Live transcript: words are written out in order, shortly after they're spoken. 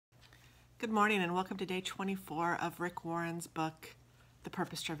Good morning and welcome to day 24 of Rick Warren's book, The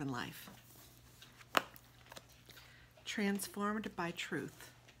Purpose-Driven Life. Transformed by Truth.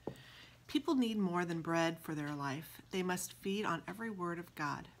 People need more than bread for their life. They must feed on every word of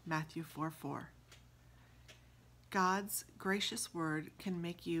God. Matthew 4:4. God's gracious word can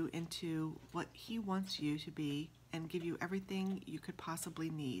make you into what He wants you to be and give you everything you could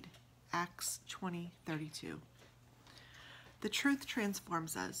possibly need. Acts 20:32. The truth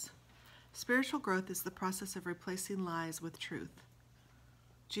transforms us. Spiritual growth is the process of replacing lies with truth.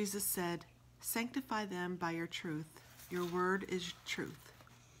 Jesus said, "Sanctify them by your truth. Your word is truth."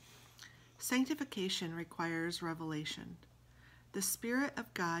 Sanctification requires revelation. The Spirit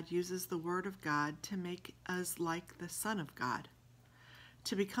of God uses the Word of God to make us like the Son of God.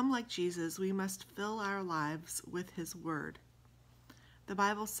 To become like Jesus, we must fill our lives with His Word. The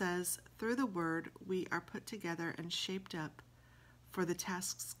Bible says, through the Word, we are put together and shaped up for the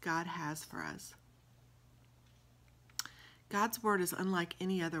tasks God has for us. God's word is unlike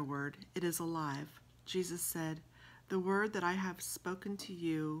any other word. It is alive. Jesus said, "The word that I have spoken to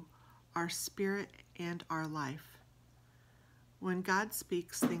you are spirit and are life." When God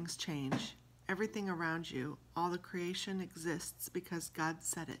speaks, things change. Everything around you, all the creation exists because God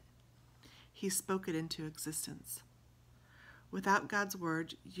said it. He spoke it into existence. Without God's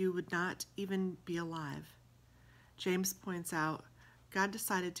word, you would not even be alive. James points out, God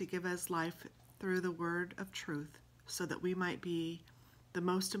decided to give us life through the word of truth so that we might be the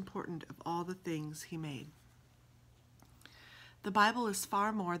most important of all the things He made. The Bible is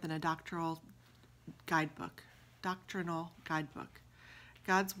far more than a doctrinal guidebook.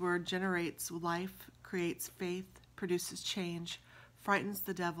 God's word generates life, creates faith, produces change, frightens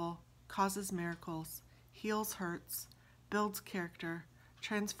the devil, causes miracles, heals hurts, builds character,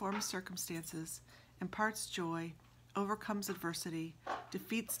 transforms circumstances, imparts joy, overcomes adversity,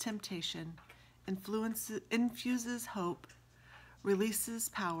 defeats temptation, infuses hope, releases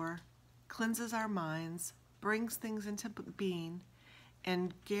power, cleanses our minds, brings things into being,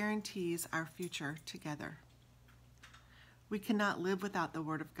 and guarantees our future together. We cannot live without the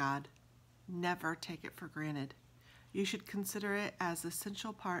Word of God. Never take it for granted. You should consider it as an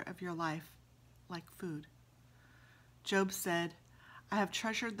essential part of your life, like food. Job said, "I have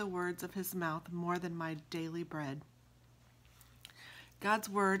treasured the words of His mouth more than my daily bread." God's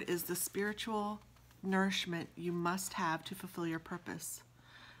word is the spiritual nourishment you must have to fulfill your purpose.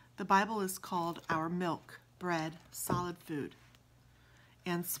 The Bible is called our milk, bread, solid food,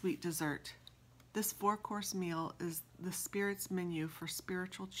 and sweet dessert. This 4-course meal is the Spirit's menu for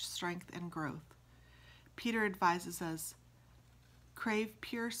spiritual strength and growth. Peter advises us, crave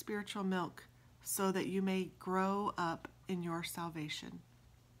pure spiritual milk so that you may grow up in your salvation.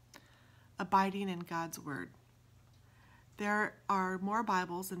 Abiding in God's word. There are more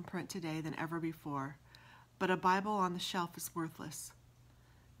Bibles in print today than ever before, but a Bible on the shelf is worthless.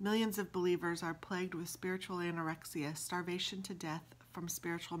 Millions of believers are plagued with spiritual anorexia, starvation to death from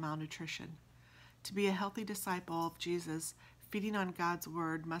spiritual malnutrition. To be a healthy disciple of Jesus, feeding on God's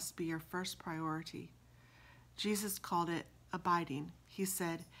word must be your first priority. Jesus called it abiding. He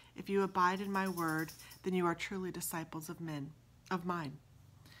said, "If you abide in my word, then you are truly disciples of mine."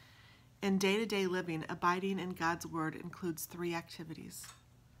 In day-to-day living, abiding in God's word includes 3 activities.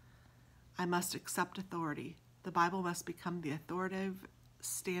 I must accept authority. The Bible must become the authoritative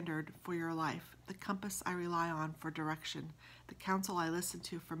standard for your life, the compass I rely on for direction, the counsel I listen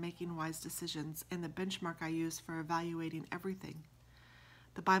to for making wise decisions, and the benchmark I use for evaluating everything.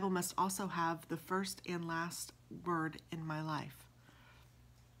 The Bible must also have the first and last word in my life.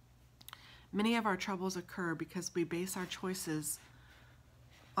 Many of our troubles occur because we base our choices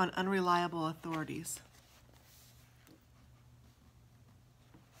on unreliable authorities.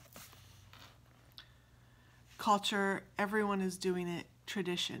 Culture, everyone is doing it.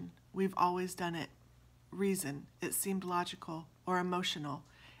 Tradition, we've always done it. Reason, it seemed logical. Or emotional,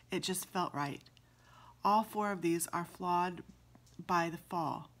 it just felt right. All 4 of these are flawed by the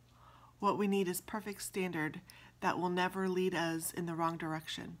fall. What we need is perfect standard that will never lead us in the wrong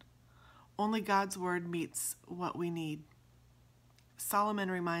direction. Only God's word meets what we need. Solomon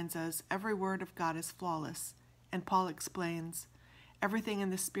reminds us every word of God is flawless, and Paul explains everything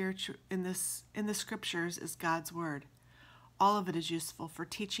in the scriptures is God's word. All of it is useful for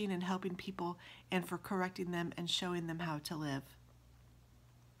teaching and helping people and for correcting them and showing them how to live.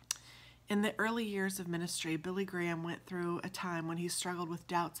 In the early years of ministry, Billy Graham went through a time when he struggled with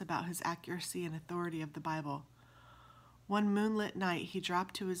doubts about his accuracy and authority of the Bible. One moonlit night, he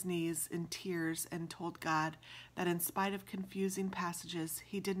dropped to his knees in tears and told God that in spite of confusing passages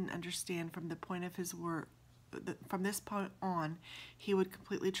he didn't understand from the point of his from this point on, he would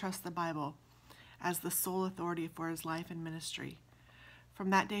completely trust the Bible as the sole authority for his life and ministry. From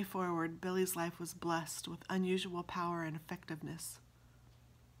that day forward, Billy's life was blessed with unusual power and effectiveness.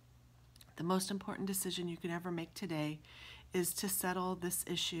 The most important decision you can ever make today is to settle this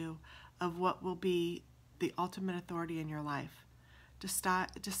issue of what will be the ultimate authority in your life.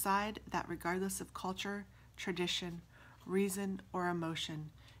 Decide that regardless of culture, tradition, reason, or emotion,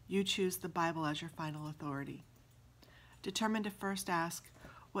 you choose the Bible as your final authority. Determine to first ask,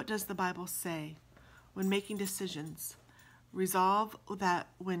 what does the Bible say? When making decisions, resolve that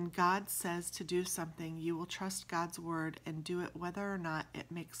when God says to do something, you will trust God's word and do it whether or not it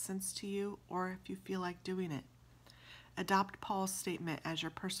makes sense to you or if you feel like doing it. Adopt Paul's statement as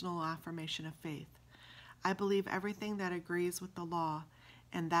your personal affirmation of faith. I believe everything that agrees with the law,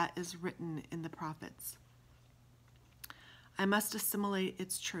 and that is written in the prophets. I must assimilate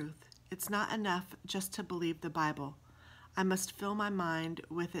its truth. It's not enough just to believe the Bible. I must fill my mind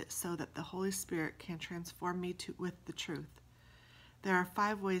with it so that the Holy Spirit can transform me with the truth. There are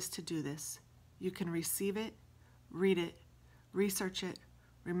 5 ways to do this. You can receive it, read it, research it,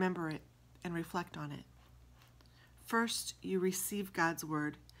 remember it, and reflect on it. First, you receive God's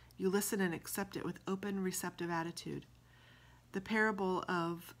word. You listen and accept it with open, receptive attitude. The parable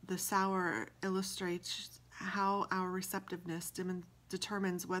of the sower illustrates how our receptiveness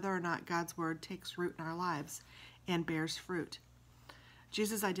determines whether or not God's word takes root in our lives and bears fruit.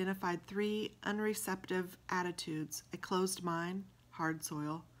 Jesus identified 3 unreceptive attitudes: a closed mind, hard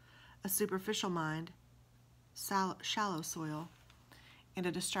soil; a superficial mind, shallow soil; and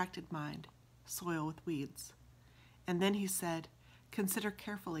a distracted mind, soil with weeds. And then he said, consider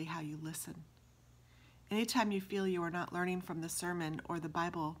carefully how you listen. Anytime you feel you are not learning from the sermon or the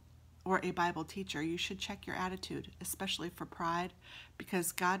Bible or a Bible teacher, you should check your attitude, especially for pride,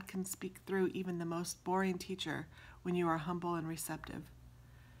 because God can speak through even the most boring teacher when you are humble and receptive.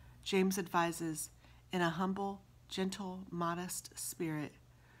 James advises, in a humble, gentle, modest spirit,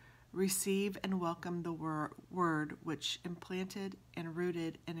 receive and welcome the word which, implanted and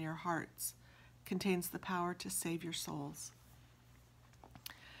rooted in your hearts, contains the power to save your souls.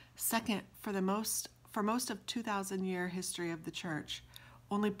 Second, for most of 2,000-year history of the church,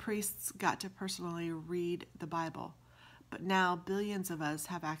 only priests got to personally read the Bible, but now billions of us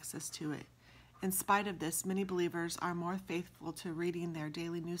have access to it. In spite of this, many believers are more faithful to reading their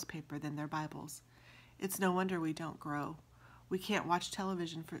daily newspaper than their Bibles. It's no wonder we don't grow. We can't watch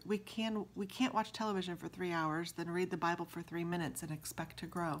television for 3 hours, then read the Bible for 3 minutes and expect to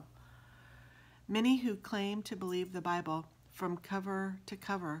grow. Many who claim to believe the Bible from cover to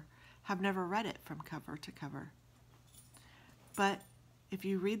cover have never read it from cover to cover. But if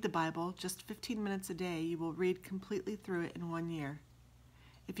you read the Bible just 15 minutes a day, you will read completely through it in 1 year.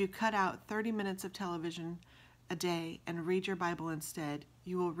 If you cut out 30 minutes of television a day and read your Bible instead,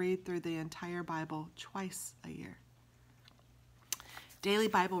 you will read through the entire Bible twice a year. Daily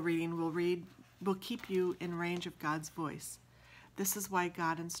Bible reading will keep you in range of God's voice. This is why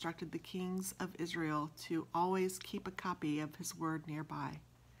God instructed the kings of Israel to always keep a copy of his word nearby.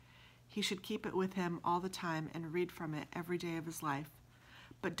 He should keep it with him all the time and read from it every day of his life.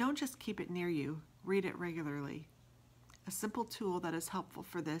 But don't just keep it near you, read it regularly. A simple tool that is helpful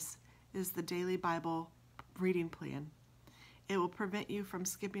for this is the daily Bible reading plan. It will prevent you from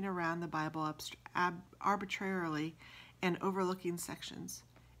skipping around the Bible arbitrarily and overlooking sections.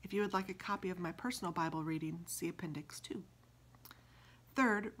 If you would like a copy of my personal Bible reading, see Appendix 2.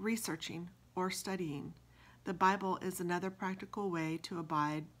 Third, researching or studying. The Bible is another practical way to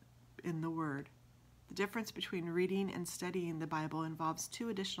abide in the Word. The difference between reading and studying the Bible involves 2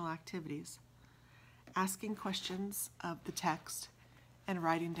 additional activities: asking questions of the text and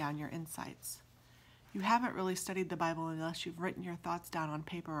writing down your insights. You haven't really studied the Bible unless you've written your thoughts down on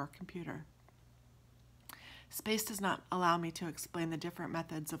paper or computer. Space does not allow me to explain the different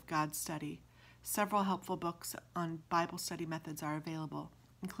methods of God's study. Several helpful books on Bible study methods are available,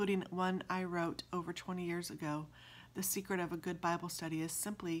 including one I wrote over 20 years ago. The secret of a good Bible study is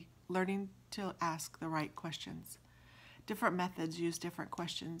simply learning to ask the right questions. Different methods use different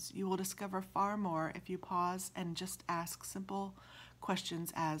questions. You will discover far more if you pause and just ask simple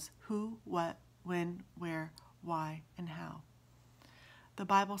questions as who, what, when, where, why, and how. The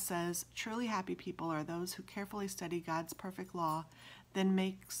Bible says, truly happy people are those who carefully study God's perfect law,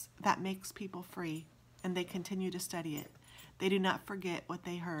 that makes people free, and they continue to study it. They do not forget what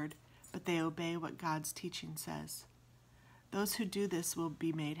they heard, but they obey what God's teaching says. Those who do this will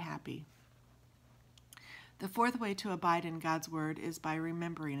be made happy. The fourth way to abide in God's word is by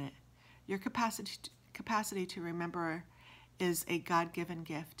remembering it. Your capacity to remember is a God-given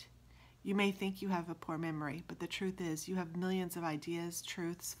gift. You may think you have a poor memory, but the truth is you have millions of ideas,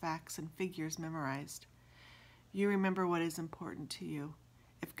 truths, facts, and figures memorized. You remember what is important to you.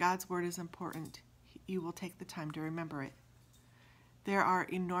 If God's Word is important, you will take the time to remember it. There are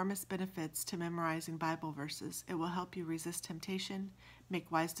enormous benefits to memorizing Bible verses. It will help you resist temptation,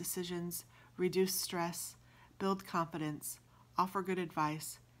 make wise decisions, reduce stress, build confidence, offer good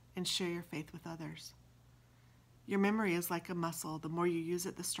advice, and share your faith with others. Your memory is like a muscle. The more you use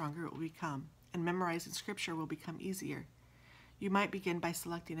it, the stronger it will become, and memorizing Scripture will become easier. You might begin by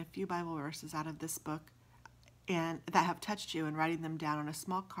selecting a few Bible verses out of this book and that have touched you and writing them down on a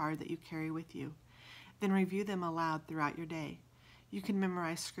small card that you carry with you. Then review them aloud throughout your day. You can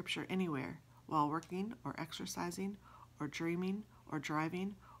memorize Scripture anywhere, while working or exercising or dreaming or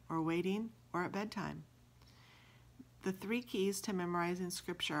driving or waiting or at bedtime. The 3 keys to memorizing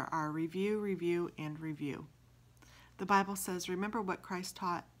Scripture are review, review, and review. The Bible says, remember what Christ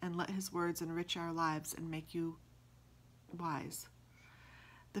taught and let his words enrich our lives and make you wise.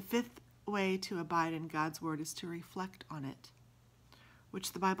 The 5th way to abide in God's Word is to reflect on it,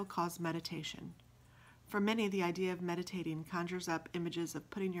 which the Bible calls meditation. For many, the idea of meditating conjures up images of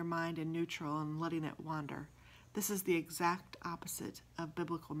putting your mind in neutral and letting it wander. This is the exact opposite of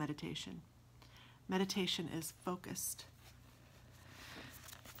biblical meditation. Meditation is focused.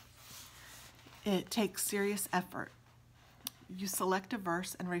 It takes serious effort. You select a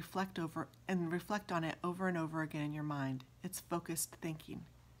verse and reflect on it over and over again in your mind. It's focused thinking.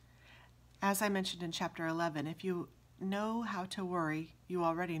 As I mentioned in chapter 11, if you know how to worry, you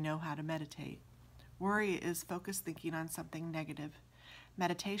already know how to meditate. Worry is focused thinking on something negative.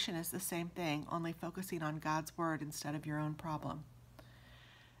 Meditation is the same thing, only focusing on God's Word instead of your own problem.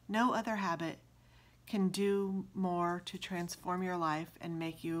 No other habit can do more to transform your life and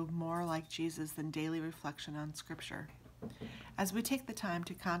make you more like Jesus than daily reflection on Scripture. As we take the time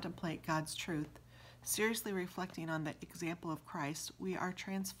to contemplate God's truth, seriously reflecting on the example of Christ, we are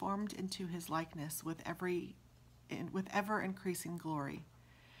transformed into his likeness with ever-increasing glory.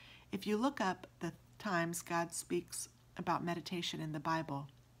 If you look up the times God speaks about meditation in the Bible,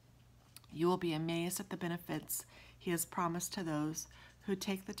 you will be amazed at the benefits he has promised to those who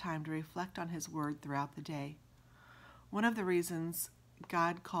take the time to reflect on his word throughout the day. One of the reasons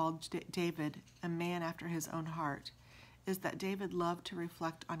God called David a man after his own heart is that David loved to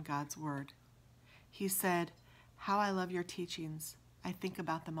reflect on God's word. He said, "How I love your teachings. I think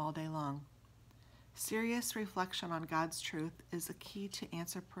about them all day long." Serious reflection on God's truth is a key to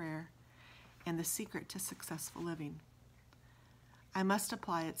answer prayer and the secret to successful living. I must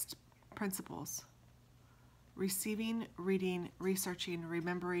apply its principles. Receiving, reading, researching,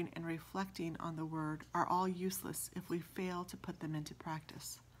 remembering, and reflecting on the Word are all useless if we fail to put them into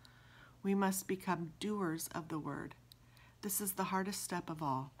practice. We must become doers of the Word. This is the hardest step of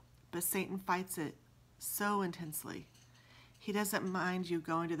all, but Satan fights it so intensely. He doesn't mind you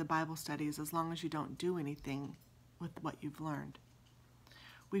going to the Bible studies as long as you don't do anything with what you've learned.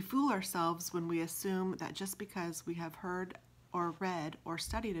 We fool ourselves when we assume that just because we have heard or read or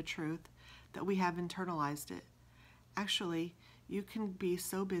studied a truth that we have internalized it. Actually, you can be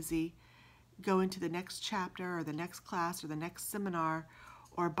so busy going to the next chapter or the next class or the next seminar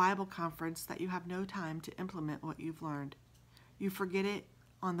or Bible conference that you have no time to implement what you've learned. You forget it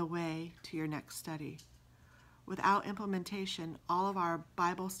on the way to your next study. Without implementation, all of our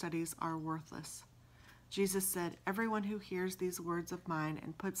Bible studies are worthless. Jesus said, "Everyone who hears these words of mine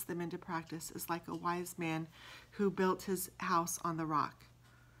and puts them into practice is like a wise man who built his house on the rock."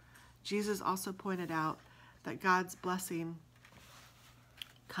 Jesus also pointed out that God's blessing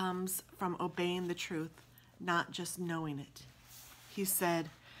comes from obeying the truth, not just knowing it. He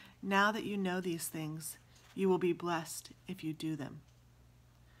said, "Now that you know these things, you will be blessed if you do them."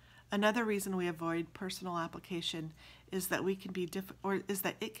 Another reason we avoid personal application is that it can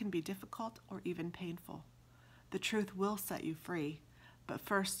be difficult or even painful. The truth will set you free, but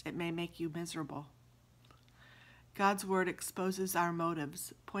first it may make you miserable. God's word exposes our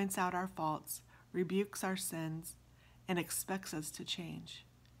motives, points out our faults, rebukes our sins, and expects us to change.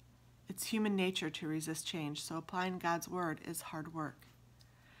 It's human nature to resist change, so applying God's word is hard work.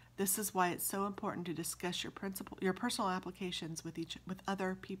 This is why it's so important to discuss your personal applications with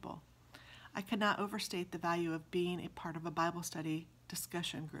other people. I cannot overstate the value of being a part of a Bible study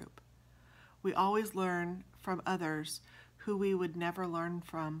discussion group. We always learn from others who we would never learn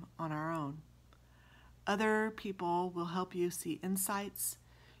from on our own. Other people will help you see insights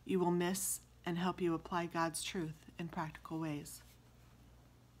you will miss and help you apply God's truth in practical ways.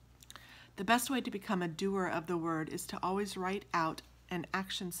 The best way to become a doer of the word is to always write out an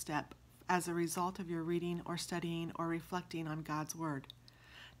action step as a result of your reading or studying or reflecting on God's word.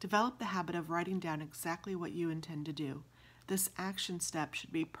 Develop the habit of writing down exactly what you intend to do. This action step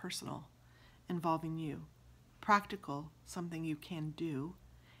should be personal, involving you, practical, something you can do,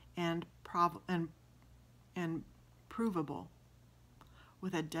 and provable,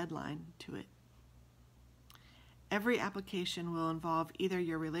 with a deadline to it. Every application will involve either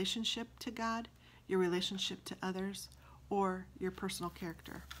your relationship to God, your relationship to others, or your personal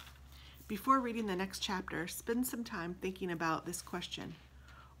character. Before reading the next chapter, spend some time thinking about this question.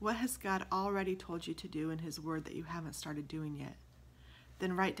 What has God already told you to do in His Word that you haven't started doing yet?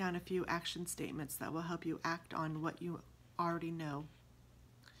 Then write down a few action statements that will help you act on what you already know.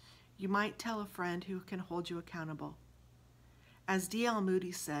 You might tell a friend who can hold you accountable. As D.L.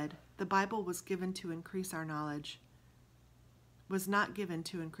 Moody said, the Bible was not given to increase our knowledge,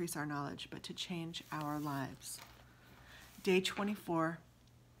 but to change our lives. Day 24,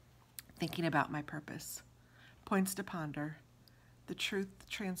 thinking about my purpose. Points to ponder. The truth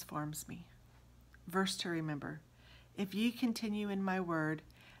transforms me. Verse to remember. If ye continue in my word,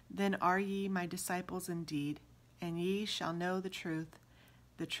 then are ye my disciples indeed, and ye shall know the truth.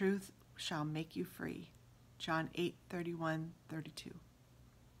 The truth shall make you free. John 8:31-32.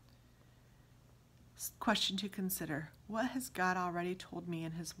 Question to consider. What has God already told me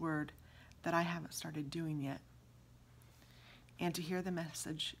in His Word that I haven't started doing yet? And to hear the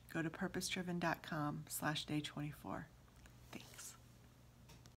message, go to purposedriven.com/day24.